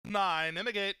9 in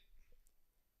the gate.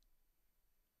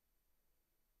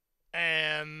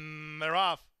 And they're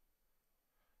off.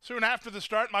 Soon after the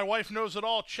start, My Wife Knows It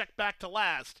All checked back to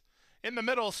last. In the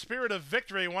middle, Spirit of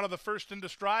Victory, one of the first into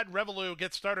stride. Revolue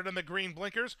gets started in the green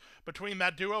blinkers. Between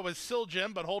that duo is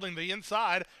Siljim, but holding the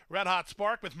inside. Red Hot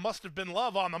Spark with Must Have Been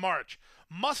Love on the march.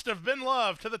 Must Have Been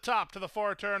Love to the top to the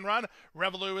 4-turn run.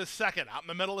 Revolue is second. Out in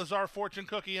the middle is Our Fortune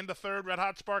Cookie into third. Red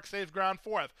Hot Spark saves ground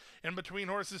fourth. In between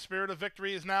horses, Spirit of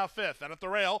Victory is now fifth. And at the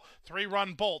rail,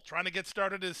 3-run Bolt. Trying to get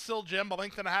started is Siljim, a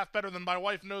length and a half better than My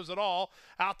Wife Knows It All.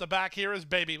 Out the back here is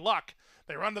Baby Luck.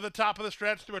 They run to the top of the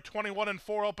stretch through a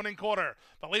 21-4 opening quarter.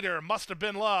 The leader, Must Have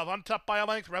Been Love, untucked by a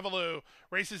length. Revolue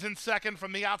races in second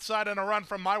from the outside, and a run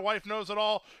from My Wife Knows It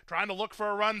All. Trying to look for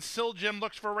a run. Siljim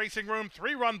looks for racing room.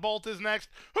 3-run Bolt is next.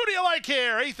 Who do you like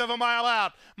here? Eighth of a mile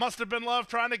out. Must Have Been Love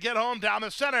trying to get home down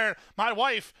the center. My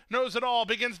Wife Knows It All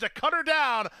begins to cut her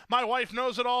down. My Wife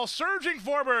Knows It All surging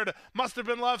forward. Must Have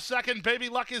Been Love second. Baby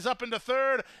Luck is up into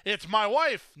third. It's My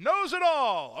Wife Knows It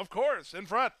All, of course, in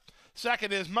front.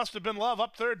 Second is Must Have Been Love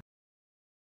up third.